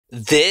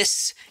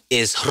This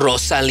is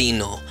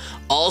Rosalino,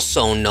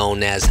 also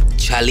known as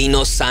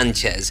Chalino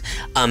Sanchez,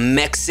 a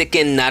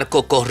Mexican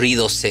narco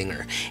corrido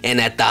singer, and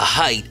at the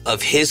height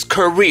of his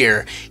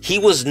career, he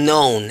was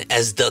known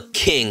as the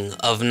king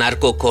of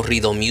narco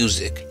corrido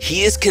music.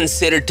 He is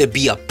considered to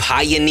be a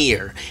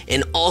pioneer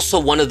and also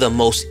one of the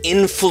most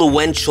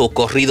influential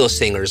corrido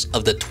singers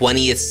of the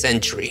 20th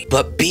century.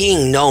 But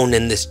being known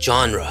in this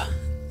genre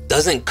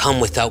doesn't come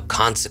without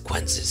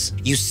consequences.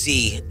 You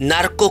see,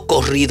 narco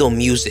corrido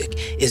music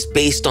is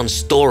based on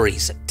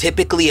stories,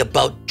 typically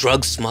about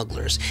drug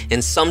smugglers,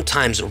 and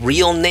sometimes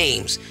real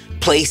names,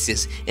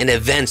 places, and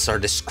events are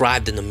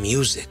described in the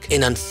music.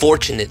 And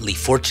unfortunately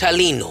for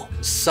Chalino,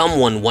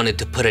 someone wanted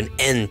to put an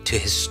end to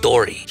his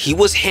story. He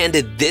was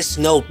handed this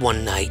note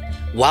one night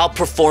while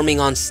performing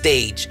on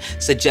stage,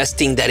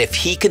 suggesting that if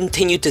he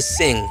continued to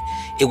sing,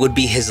 it would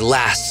be his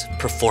last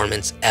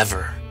performance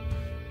ever.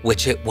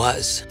 Which it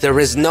was. There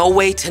is no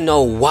way to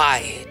know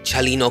why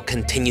Chalino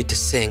continued to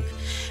sing,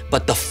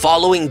 but the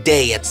following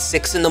day at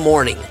 6 in the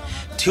morning,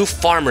 two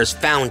farmers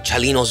found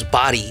Chalino's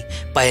body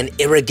by an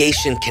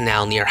irrigation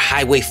canal near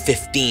Highway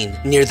 15,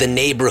 near the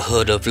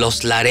neighborhood of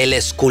Los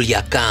Laureles,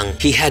 Culiacán.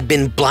 He had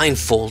been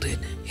blindfolded,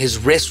 his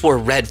wrists were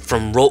red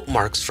from rope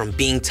marks from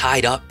being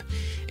tied up,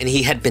 and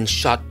he had been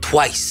shot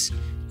twice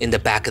in the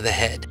back of the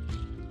head.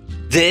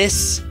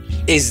 This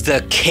is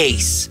the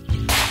case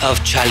of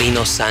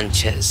Chalino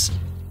Sanchez.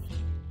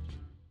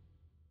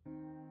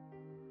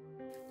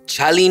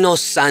 Chalino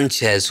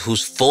Sanchez,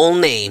 whose full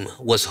name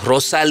was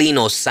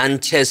Rosalino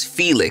Sanchez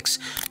Felix,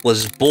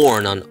 was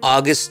born on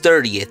August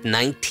 30th,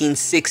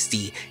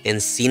 1960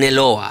 in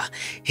Sinaloa.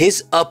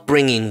 His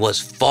upbringing was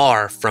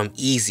far from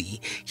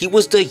easy. He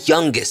was the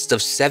youngest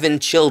of 7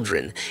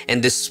 children,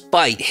 and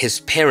despite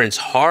his parents'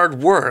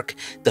 hard work,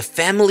 the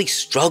family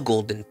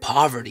struggled in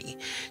poverty.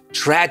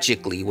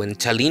 Tragically, when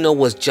Chalino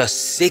was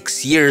just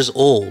 6 years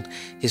old,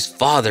 his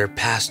father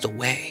passed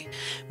away,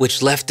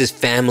 which left his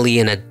family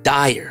in a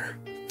dire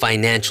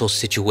financial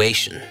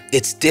situation.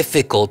 It's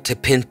difficult to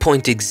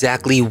pinpoint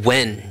exactly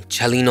when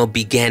Chalino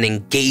began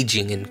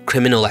engaging in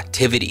criminal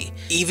activity.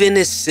 Even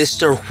his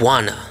sister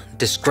Juana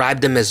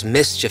described him as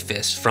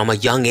mischievous from a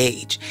young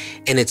age,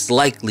 and it's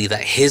likely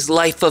that his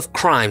life of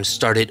crime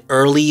started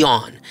early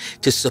on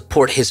to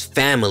support his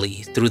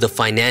family through the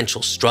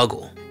financial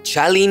struggle.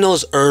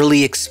 Chalino's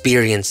early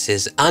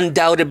experiences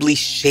undoubtedly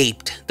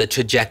shaped the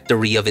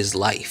trajectory of his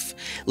life,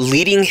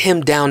 leading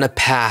him down a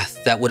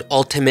path that would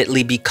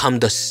ultimately become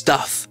the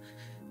stuff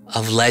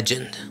of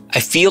legend. I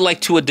feel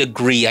like to a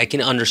degree I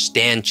can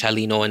understand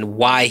Chalino and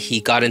why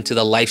he got into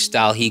the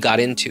lifestyle he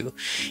got into.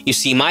 You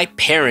see, my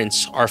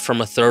parents are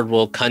from a third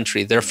world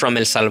country. They're from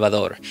El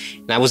Salvador,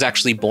 and I was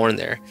actually born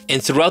there.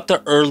 And throughout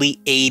the early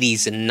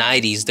 80s and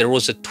 90s, there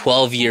was a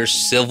 12-year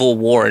civil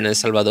war in El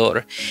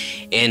Salvador.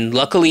 And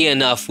luckily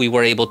enough, we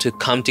were able to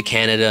come to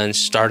Canada and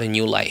start a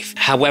new life.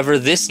 However,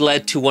 this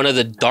led to one of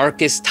the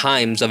darkest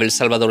times of El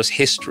Salvador's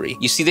history.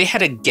 You see, they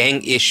had a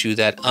gang issue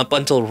that up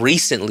until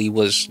recently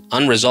was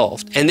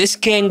unresolved. And this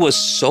gang was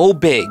so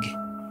big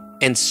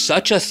and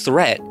such a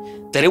threat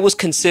that it was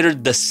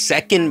considered the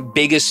second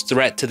biggest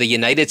threat to the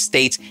United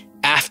States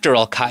after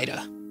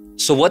Al-Qaeda.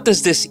 So what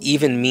does this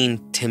even mean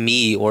to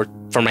me or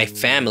for my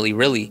family,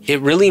 really?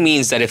 It really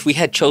means that if we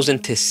had chosen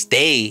to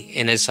stay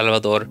in El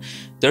Salvador,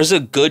 there's a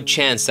good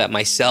chance that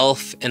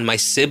myself and my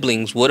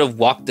siblings would have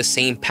walked the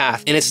same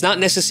path. And it's not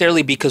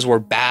necessarily because we're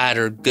bad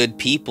or good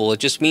people. It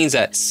just means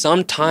that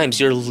sometimes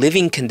your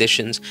living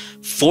conditions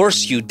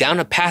force you down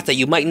a path that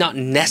you might not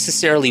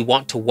necessarily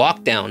want to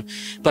walk down.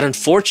 But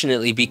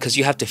unfortunately, because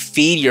you have to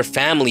feed your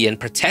family and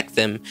protect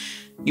them,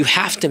 you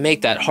have to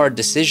make that hard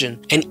decision.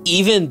 And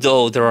even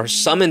though there are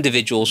some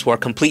individuals who are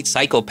complete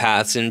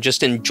psychopaths and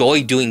just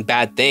enjoy doing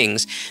bad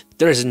things,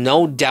 there is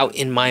no doubt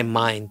in my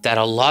mind that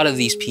a lot of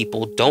these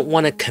people don't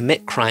want to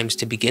commit crimes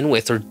to begin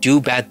with or do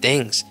bad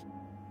things.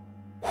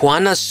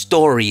 Juana's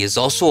story is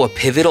also a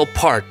pivotal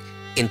part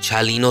in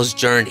Chalino's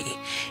journey,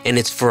 and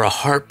it's for a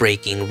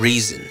heartbreaking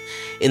reason.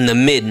 In the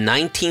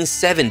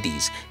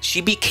mid-1970s,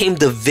 she became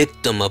the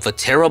victim of a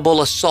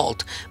terrible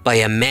assault by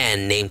a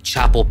man named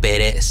Chapo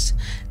Perez.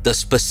 The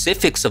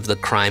specifics of the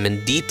crime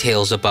and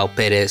details about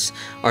Perez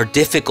are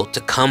difficult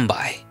to come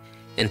by,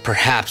 and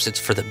perhaps it's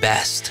for the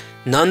best.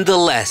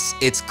 Nonetheless,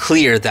 it's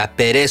clear that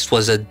Perez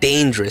was a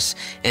dangerous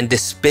and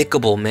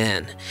despicable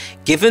man.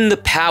 Given the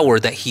power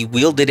that he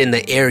wielded in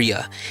the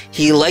area,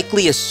 he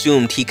likely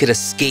assumed he could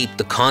escape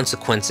the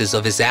consequences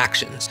of his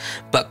actions,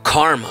 but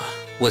karma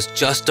was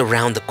just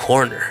around the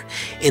corner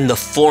in the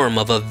form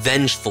of a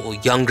vengeful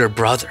younger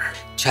brother.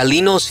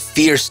 Chalino's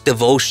fierce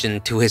devotion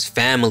to his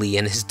family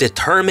and his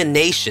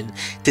determination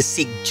to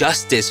seek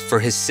justice for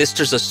his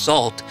sister's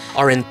assault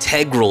are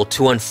integral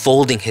to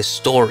unfolding his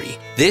story.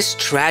 This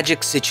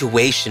tragic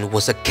situation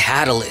was a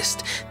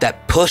catalyst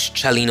that pushed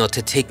Chalino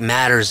to take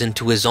matters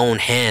into his own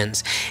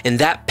hands, and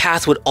that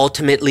path would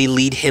ultimately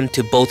lead him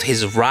to both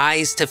his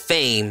rise to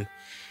fame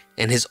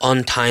and his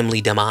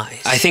untimely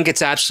demise. I think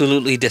it's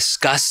absolutely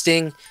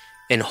disgusting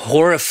and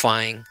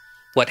horrifying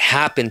what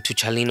happened to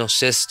Chalino's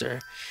sister.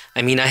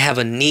 I mean, I have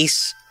a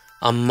niece,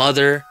 a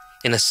mother,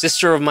 and a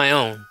sister of my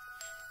own,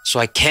 so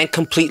I can't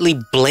completely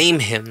blame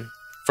him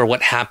for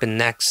what happened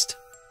next.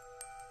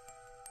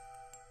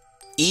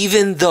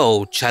 Even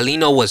though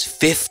Chalino was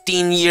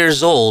 15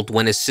 years old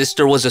when his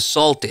sister was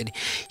assaulted,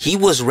 he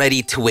was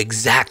ready to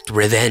exact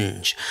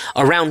revenge.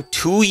 Around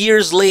 2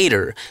 years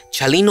later,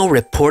 Chalino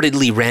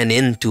reportedly ran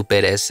into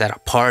Perez at a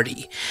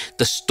party.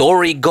 The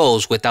story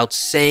goes, without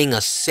saying a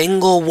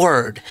single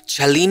word,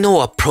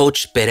 Chalino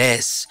approached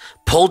Perez,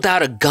 pulled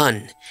out a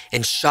gun,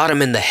 and shot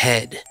him in the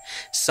head.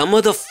 Some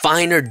of the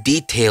finer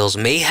details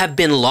may have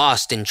been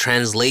lost in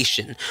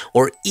translation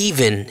or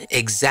even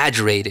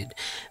exaggerated,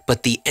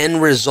 but the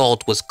end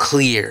result was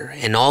clear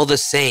and all the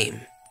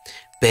same.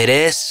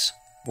 Perez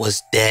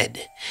was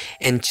dead,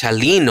 and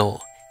Chalino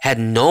had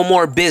no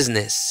more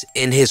business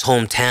in his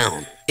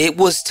hometown. It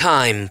was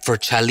time for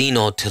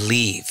Chalino to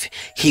leave.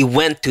 He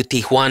went to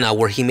Tijuana,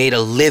 where he made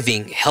a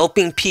living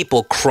helping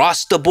people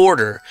cross the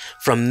border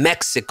from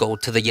Mexico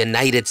to the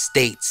United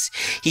States.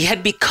 He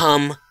had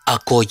become a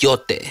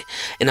coyote,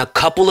 and a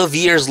couple of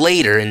years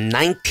later, in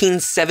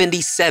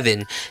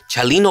 1977,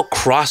 Chalino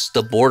crossed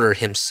the border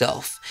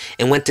himself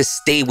and went to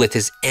stay with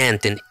his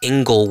aunt in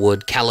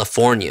Inglewood,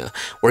 California,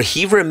 where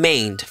he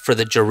remained for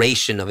the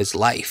duration of his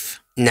life.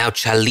 Now,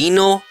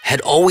 Chalino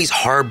had always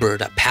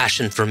harbored a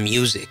passion for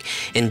music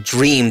and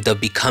dreamed of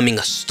becoming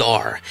a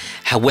star.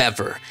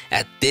 However,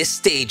 at this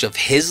stage of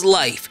his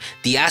life,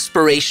 the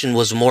aspiration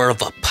was more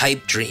of a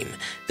pipe dream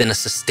than a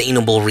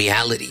sustainable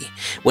reality.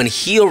 When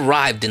he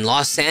arrived in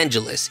Los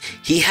Angeles,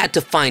 he had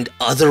to find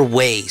other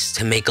ways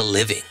to make a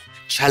living.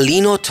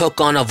 Chalino took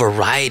on a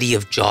variety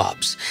of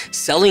jobs,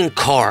 selling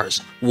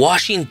cars,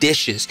 washing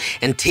dishes,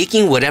 and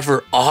taking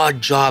whatever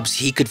odd jobs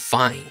he could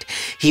find.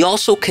 He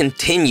also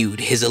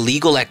continued his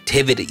illegal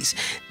activities,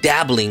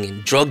 dabbling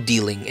in drug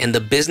dealing and the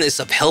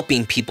business of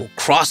helping people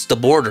cross the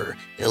border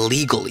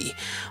illegally,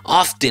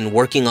 often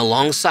working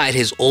alongside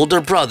his older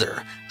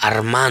brother,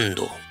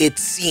 Armando. It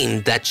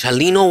seemed that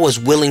Chalino was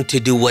willing to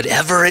do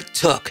whatever it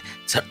took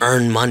to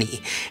earn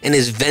money, and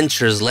his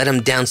ventures led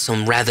him down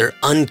some rather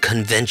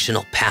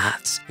unconventional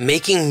paths.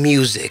 Making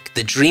music,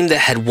 the dream that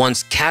had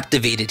once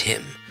captivated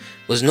him,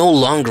 was no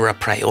longer a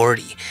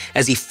priority,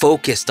 as he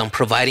focused on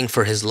providing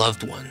for his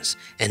loved ones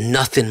and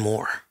nothing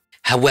more.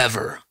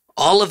 However,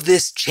 all of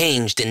this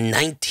changed in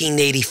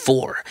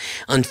 1984,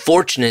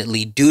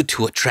 unfortunately due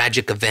to a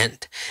tragic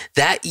event.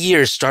 That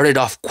year started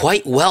off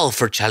quite well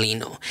for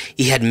Chalino.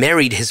 He had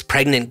married his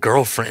pregnant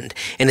girlfriend,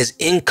 and his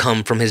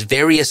income from his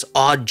various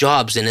odd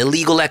jobs and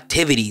illegal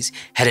activities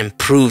had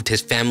improved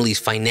his family's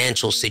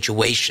financial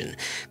situation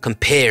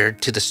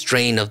compared to the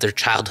strain of their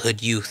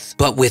childhood youth.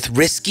 But with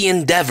risky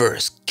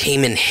endeavors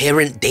came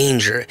inherent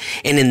danger,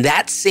 and in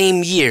that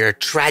same year,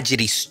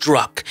 tragedy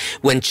struck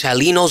when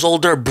Chalino's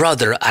older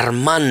brother,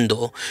 Armando,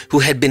 who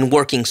had been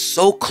working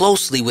so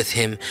closely with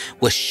him,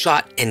 was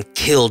shot and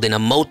killed in a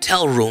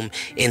motel room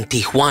in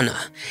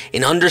Tijuana.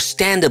 And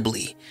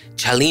understandably,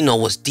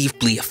 Chalino was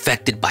deeply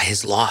affected by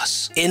his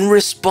loss. In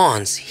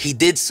response, he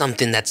did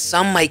something that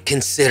some might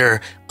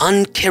consider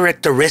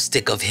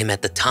uncharacteristic of him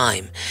at the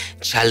time.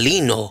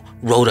 Chalino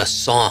wrote a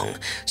song,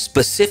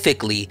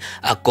 specifically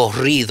a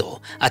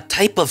corrido, a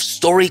type of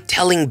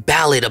storytelling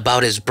ballad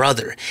about his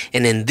brother,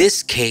 and in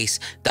this case,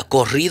 the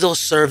corrido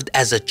served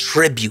as a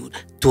tribute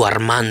to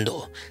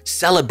Armando,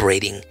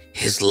 celebrating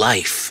his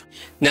life.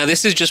 Now,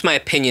 this is just my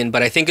opinion,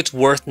 but I think it's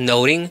worth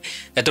noting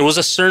that there was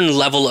a certain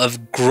level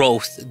of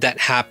growth that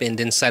happened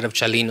inside of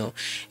Chalino.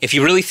 If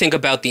you really think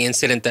about the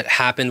incident that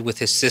happened with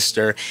his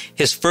sister,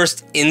 his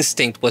first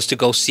instinct was to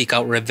go seek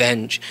out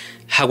revenge.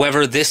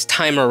 However, this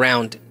time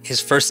around, his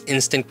first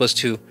instinct was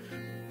to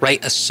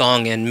write a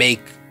song and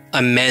make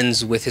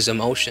amends with his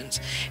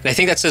emotions. And I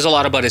think that says a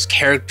lot about his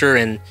character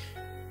and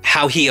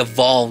how he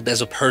evolved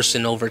as a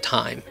person over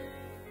time.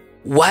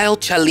 While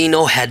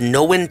Chalino had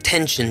no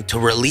intention to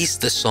release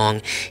the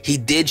song, he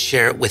did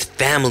share it with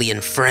family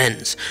and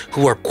friends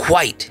who were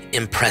quite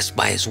impressed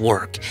by his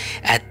work.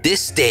 At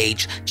this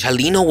stage,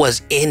 Chalino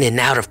was in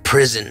and out of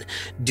prison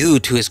due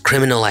to his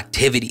criminal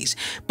activities,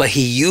 but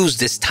he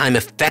used this time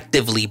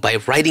effectively by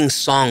writing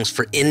songs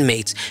for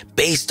inmates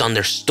based on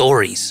their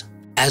stories.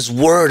 As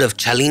word of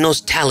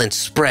Chalino's talent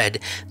spread,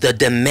 the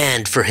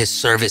demand for his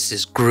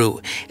services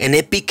grew, and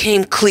it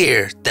became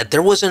clear that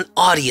there was an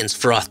audience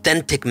for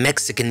authentic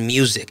Mexican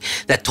music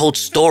that told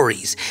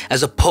stories,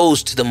 as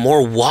opposed to the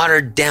more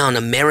watered-down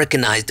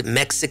Americanized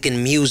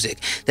Mexican music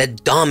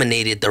that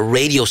dominated the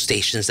radio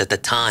stations at the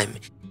time.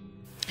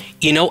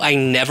 You know, I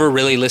never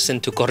really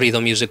listened to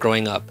corrido music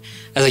growing up.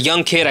 As a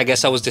young kid, I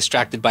guess I was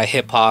distracted by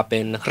hip-hop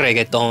and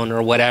reggaeton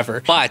or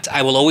whatever. But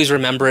I will always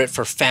remember it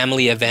for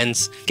family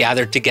events,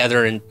 gathered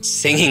together and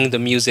singing the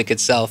music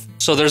itself.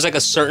 So there's like a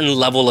certain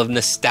level of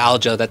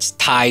nostalgia that's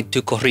tied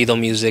to corrido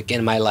music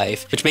in my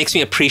life, which makes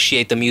me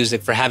appreciate the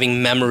music for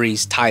having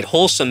memories tied,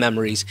 wholesome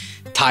memories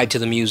tied to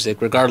the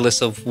music,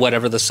 regardless of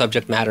whatever the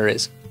subject matter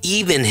is.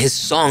 Even his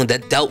song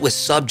that dealt with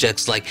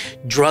subjects like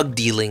drug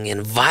dealing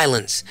and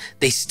violence,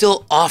 they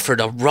still offered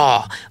a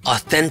raw,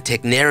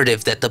 authentic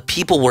narrative that the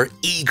people were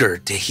eager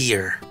to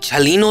hear.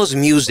 Chalino's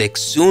music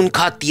soon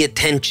caught the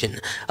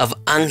attention of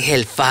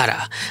Angel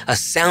Fara, a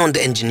sound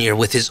engineer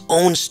with his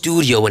own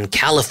studio in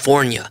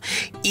California.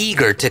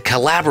 Eager to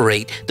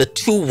collaborate, the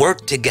two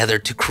worked together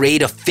to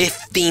create a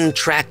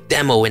 15-track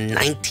demo in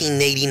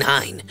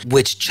 1989,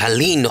 which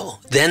Chalino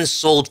then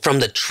sold from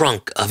the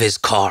trunk of his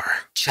car.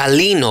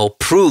 Chalino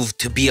proved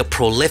to be a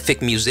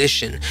prolific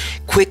musician,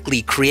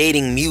 quickly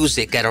creating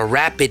music at a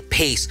rapid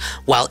pace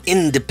while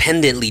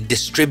independently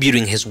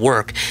distributing his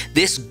work.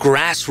 This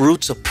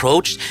grassroots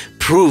approach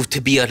proved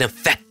to be an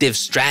effective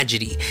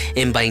strategy,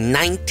 and by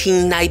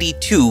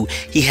 1992,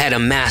 he had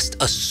amassed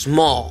a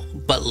small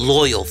but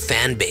loyal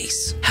fan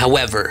base.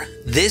 However,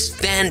 this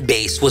fan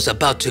base was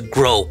about to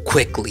grow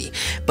quickly,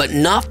 but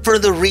not for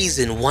the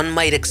reason one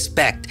might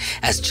expect.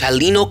 As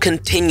Chalino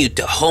continued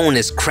to hone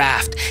his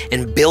craft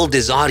and build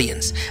his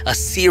audience, a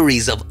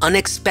series of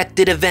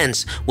unexpected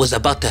events was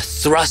about to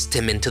thrust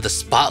him into the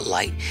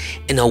spotlight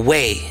in a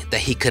way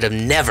that he could have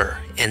never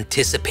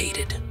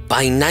anticipated.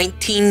 By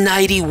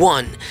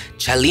 1991,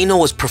 Chalino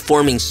was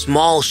performing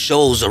small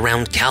shows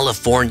around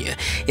California,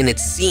 and it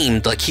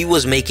seemed like he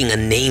was making a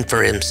name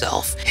for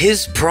himself.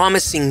 His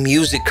promising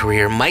music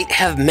career might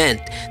have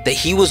meant that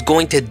he was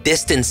going to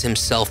distance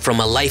himself from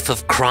a life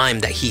of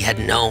crime that he had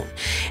known,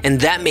 and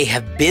that may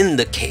have been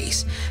the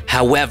case.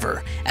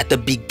 However, at the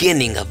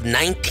beginning of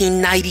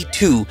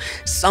 1992,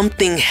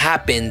 something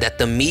happened that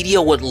the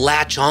media would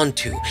latch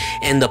onto,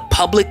 and the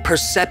public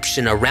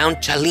perception around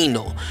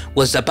Chalino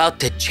was about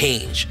to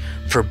change,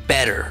 for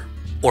better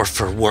or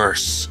for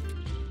worse.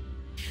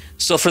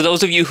 So for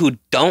those of you who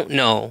don't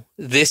know,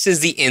 this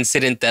is the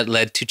incident that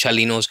led to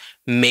Chalino's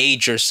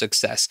major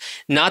success.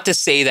 Not to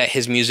say that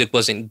his music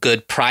wasn't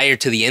good prior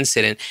to the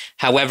incident.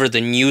 However,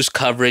 the news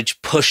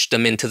coverage pushed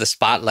him into the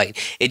spotlight.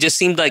 It just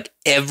seemed like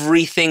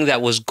everything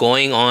that was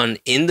going on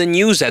in the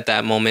news at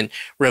that moment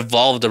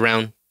revolved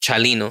around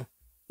Chalino.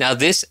 Now,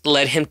 this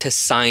led him to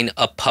sign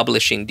a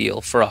publishing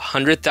deal for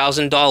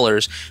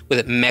 $100,000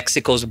 with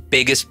Mexico's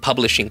biggest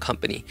publishing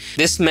company.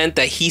 This meant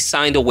that he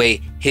signed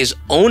away his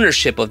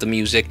ownership of the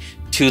music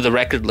to the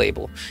record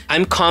label.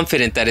 I'm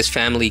confident that his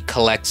family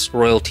collects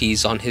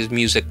royalties on his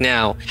music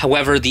now.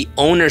 However, the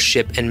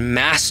ownership and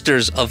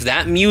masters of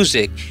that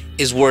music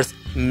is worth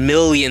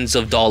millions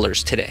of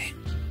dollars today.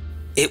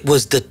 It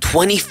was the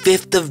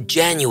 25th of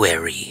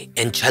January,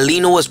 and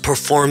Chalino was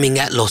performing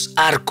at Los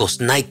Arcos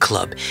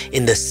nightclub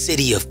in the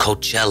city of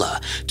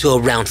Coachella to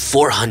around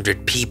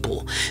 400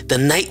 people. The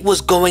night was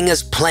going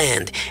as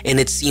planned, and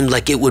it seemed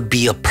like it would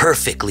be a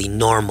perfectly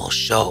normal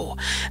show,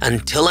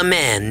 until a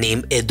man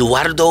named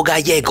Eduardo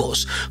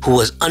Gallegos, who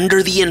was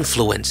under the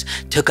influence,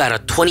 took out a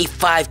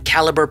 .25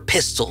 caliber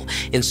pistol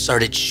and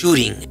started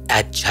shooting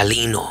at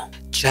Chalino.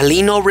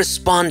 Chalino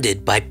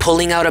responded by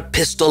pulling out a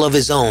pistol of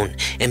his own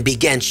and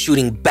began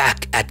shooting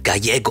back at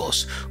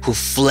Gallegos, who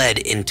fled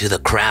into the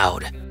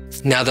crowd.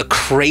 Now, the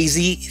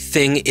crazy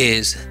thing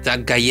is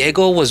that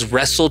Gallego was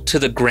wrestled to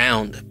the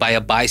ground by a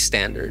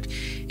bystander,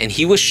 and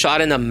he was shot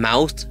in the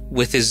mouth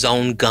with his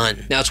own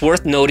gun. Now, it's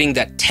worth noting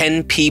that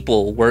 10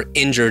 people were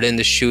injured in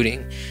the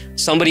shooting.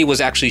 Somebody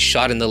was actually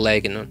shot in the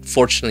leg and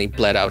unfortunately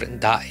bled out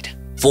and died.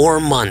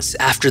 4 months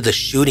after the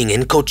shooting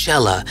in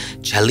Coachella,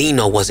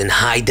 Chalino was in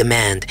high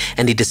demand,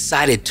 and he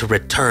decided to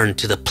return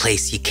to the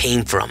place he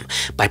came from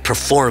by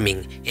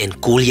performing in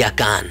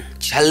Culiacán.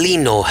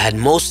 Chalino had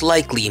most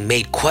likely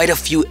made quite a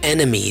few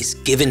enemies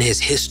given his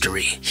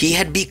history. He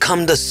had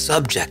become the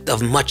subject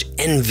of much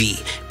envy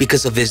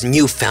because of his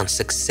newfound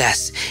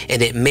success,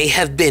 and it may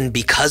have been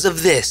because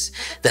of this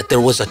that there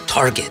was a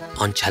target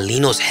on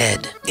Chalino's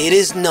head. It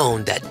is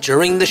known that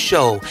during the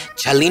show,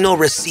 Chalino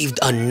received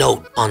a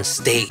note on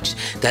stage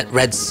that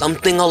read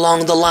something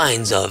along the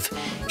lines of,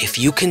 "If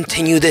you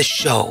continue this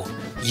show,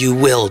 you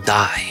will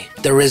die."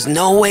 There is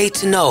no way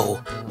to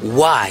know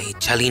why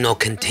Chalino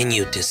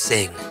continued to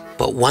sing,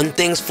 but one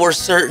thing's for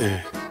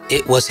certain,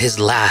 it was his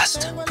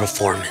last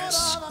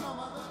performance.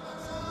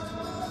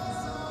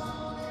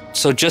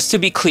 So just to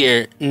be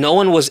clear, no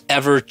one was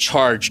ever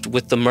charged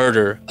with the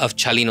murder of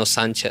Chalino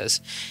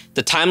Sanchez.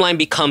 The timeline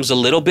becomes a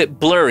little bit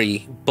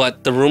blurry,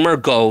 but the rumor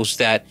goes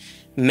that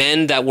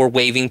men that were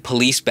waving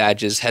police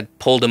badges had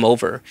pulled him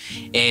over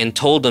and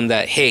told him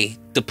that, hey,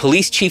 the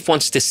police chief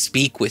wants to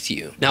speak with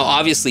you. Now,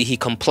 obviously, he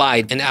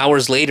complied, and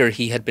hours later,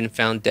 he had been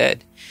found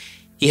dead.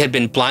 He had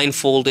been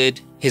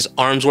blindfolded, his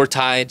arms were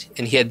tied,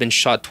 and he had been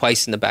shot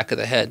twice in the back of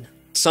the head.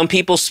 Some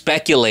people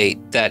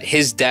speculate that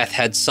his death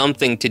had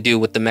something to do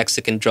with the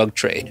Mexican drug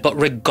trade. But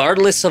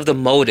regardless of the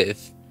motive,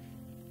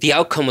 the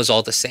outcome was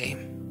all the same.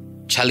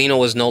 Chalino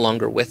was no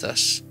longer with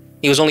us.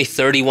 He was only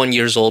 31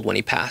 years old when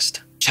he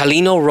passed.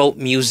 Chalino wrote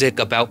music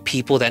about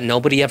people that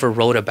nobody ever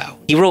wrote about.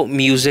 He wrote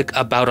music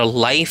about a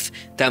life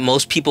that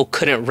most people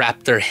couldn't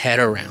wrap their head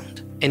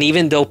around. And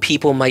even though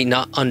people might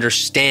not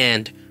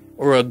understand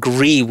or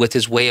agree with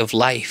his way of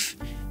life,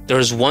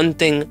 there's one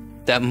thing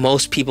that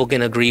most people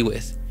can agree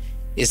with,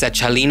 is that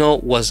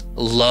Chalino was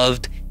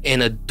loved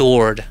and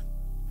adored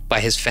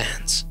by his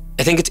fans.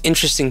 I think it's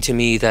interesting to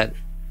me that,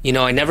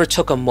 I never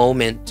took a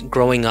moment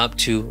growing up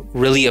to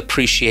really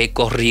appreciate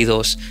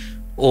corridos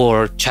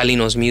or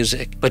Chalino's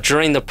music. But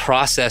during the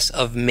process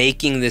of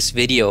making this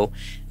video,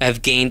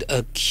 I've gained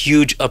a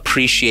huge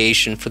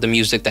appreciation for the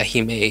music that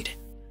he made.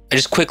 I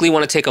just quickly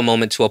want to take a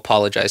moment to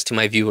apologize to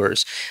my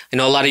viewers. I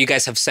know a lot of you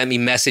guys have sent me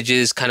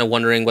messages kind of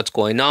wondering what's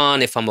going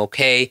on, if I'm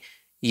okay.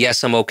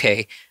 Yes, I'm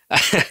okay.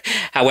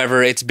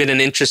 However, it's been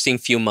an interesting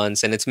few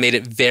months and it's made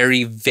it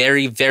very,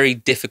 very, very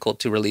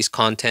difficult to release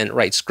content,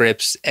 write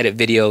scripts, edit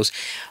videos.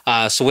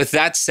 So with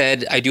that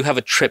said, I do have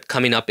a trip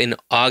coming up in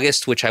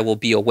August, which I will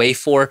be away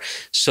for.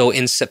 So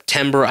in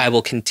September, I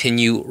will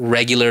continue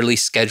regularly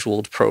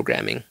scheduled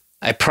programming.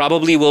 I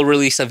probably will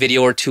release a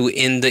video or two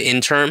in the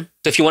interim.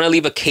 So if you want to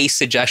leave a case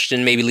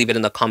suggestion, maybe leave it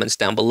in the comments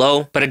down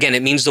below. But again,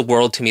 it means the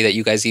world to me that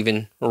you guys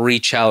even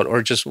reach out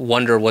or just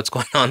wonder what's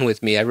going on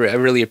with me. I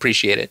really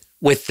appreciate it.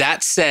 With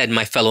that said,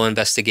 my fellow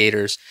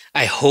investigators,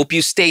 I hope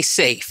you stay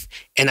safe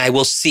and I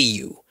will see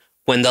you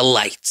when the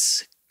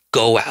lights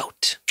go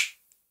out.